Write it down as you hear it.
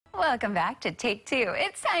Welcome back to Take Two.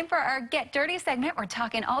 It's time for our Get Dirty segment. We're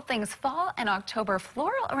talking all things fall and October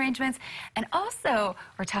floral arrangements, and also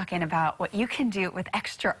we're talking about what you can do with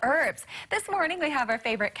extra herbs. This morning we have our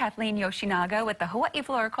favorite Kathleen Yoshinaga with the Hawaii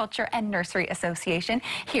Floriculture and Nursery Association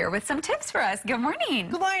here with some tips for us. Good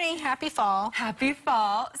morning. Good morning. Happy fall. Happy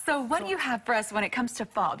fall. So what do you have for us when it comes to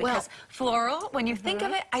fall? Because floral, when you think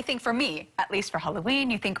of it, I think for me, at least for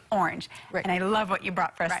Halloween, you think orange. Right. And I love what you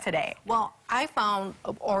brought for us today. Well, I found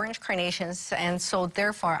orange carnations, and so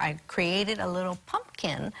therefore I created a little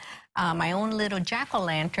pumpkin, my own little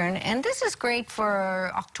jack-o'-lantern, and this is great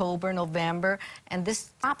for October, November, and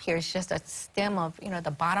this top here is just a stem of,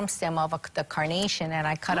 the bottom stem of the carnation, and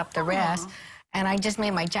I cut up the rest, and I just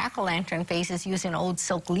made my jack-o'-lantern faces using old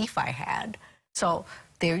silk leaf I had. So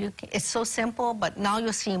there you go. It's so simple, but now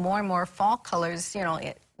you'll see more and more fall colors,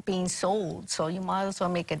 being sold, so you might as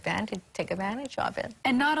well take advantage of it.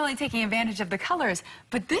 And not only taking advantage of the colors,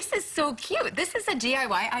 but this is so cute. This is a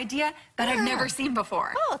DIY idea that I've never seen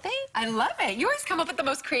before. Oh, thanks. I love it. You always come up with the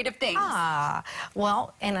most creative things.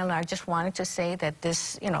 Well, and I just wanted to say that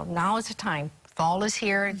this, now is the time. Fall is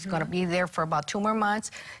here. It's going to be there for about 2 more months.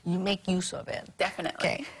 You make use of it. Definitely.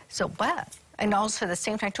 Okay. So, and also at the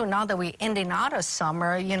same time, too, now that we're ending out of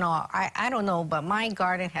summer, I don't know, but my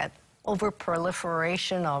garden had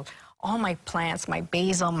over-proliferation of all my plants, my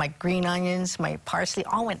basil, my green onions, my parsley,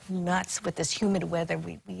 all went nuts with this humid weather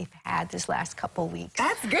we've had this last couple of weeks.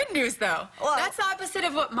 That's good news, though. Well, that's the opposite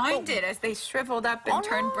of what mine did as they shriveled up and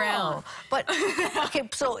turned brown. But, okay,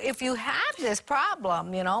 so if you have this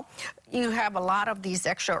problem, you have a lot of these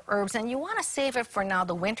extra herbs, and you want to save it for now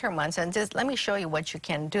the winter months, and just let me show you what you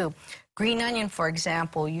can do. Green onion, for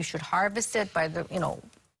example, you should harvest it by the,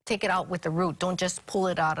 take it out with the root. Don't just pull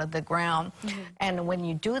it out of the ground. And when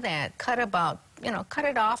you do that, cut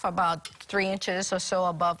it off about 3 inches or so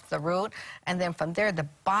above the root. And then from there, the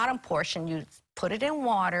bottom portion, you put it in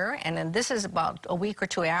water. And then this is about a week or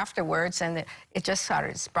 2 afterwards. And it just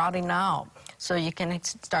started sprouting out. So you can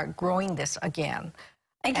start growing this again.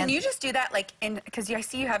 And can you just do that, because I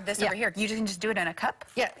see you have this over here. You can just do it in a cup?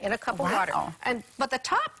 Yeah, in a cup of water. But the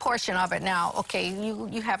top portion of it now, okay,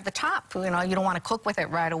 you have the top, you don't want to cook with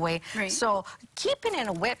it right away. Right. So keep it in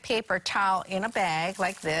a wet paper towel in a bag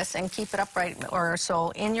like this and keep it upright or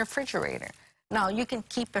so in your refrigerator. Now, you can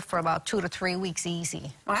keep it for about 2 to 3 weeks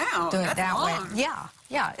easy. Wow, doing that's it that long. way.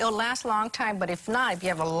 Yeah, it'll last a long time, but if not, if you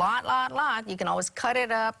have a lot, you can always cut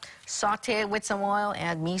it up, saute it with some oil,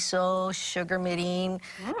 add miso, sugar mirin,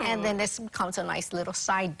 and then this becomes a nice little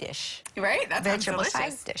side dish. Right, that sounds vegetable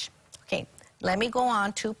delicious. side dish. Okay, let me go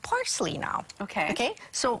on to parsley now. Okay,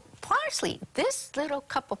 so parsley, this little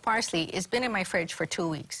cup of parsley has been in my fridge for 2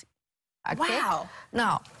 weeks. Okay? Wow.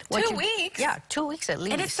 Now, 2 weeks? Yeah, 2 weeks at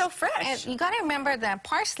least. And it's so fresh. And you got to remember that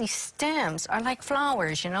parsley stems are like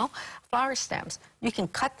flowers, flower stems. You can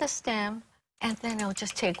cut the stem, and then it'll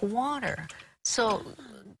just take water. So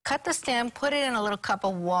cut the stem, put it in a little cup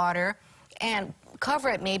of water, and cover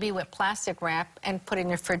it maybe with plastic wrap and put it in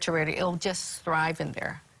your refrigerator. It'll just thrive in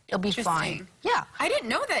there. It'll be fine. Yeah. I didn't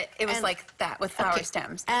know that it was like that with flower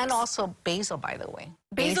stems. And also basil, by the way.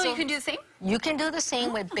 Basil, you can do the same? You can do the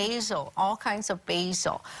same with basil, all kinds of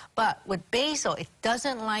basil. But with basil, it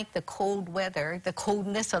doesn't like the cold weather, the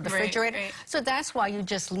coldness of the refrigerator. Right. So that's why you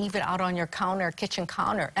just leave it out on your counter, kitchen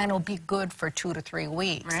counter, and it'll be good for 2 to 3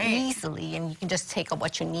 weeks easily, and you can just take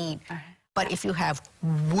what you need. But if you have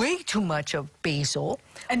way too much of basil...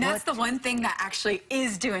 And that's the one thing that actually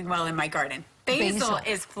is doing well in my garden. Basil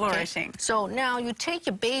is flourishing. Okay. So now you take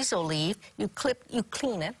your basil leaf, you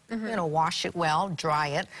clean it, wash it well, dry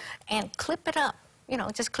it, and clip it up.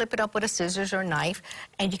 Just clip it up with a scissors or knife,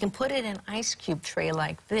 and you can put it in an ice cube tray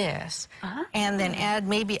like this, and then add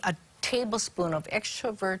maybe a tablespoon of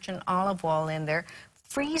extra virgin olive oil in there,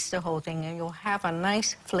 freeze the whole thing, and you'll have a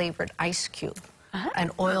nice flavored ice cube.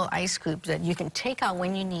 An oil ice cube that you can take out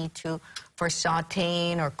when you need to for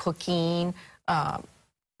sauteing or cooking.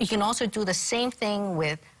 You can also do the same thing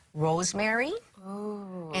with rosemary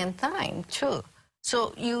and thyme, too.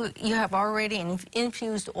 So you have already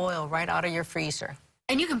infused oil right out of your freezer.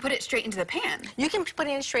 And you can put it straight into the pan. You can put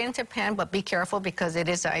it straight into the pan, but be careful because it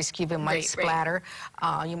is an ice cube. It might splatter.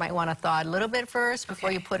 You might want to thaw it a little bit first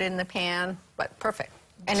before you put it in the pan, but perfect.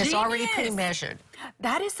 And it's already pre-measured.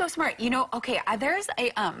 That is so smart. There's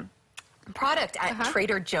a product at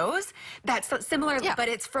Trader Joe's that's similar, but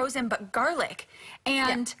it's frozen but garlic.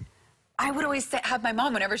 And I would always have my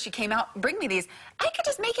mom, whenever she came out, bring me these. I could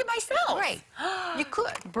just make it myself. Right. You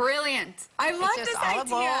could. Brilliant. I love this idea.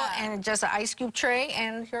 Just olive oil and just an ice cube tray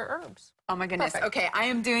and your herbs. Oh, my goodness. Perfect. Okay, I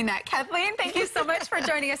am doing that. Kathleen, thank you so much for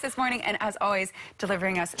joining us this morning. And as always,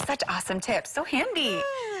 delivering us such awesome tips. So handy.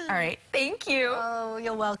 All right, thank you. Oh,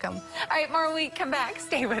 you're welcome. All right, more when we come back.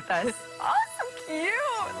 Stay with us. Awesome,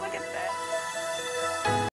 cute.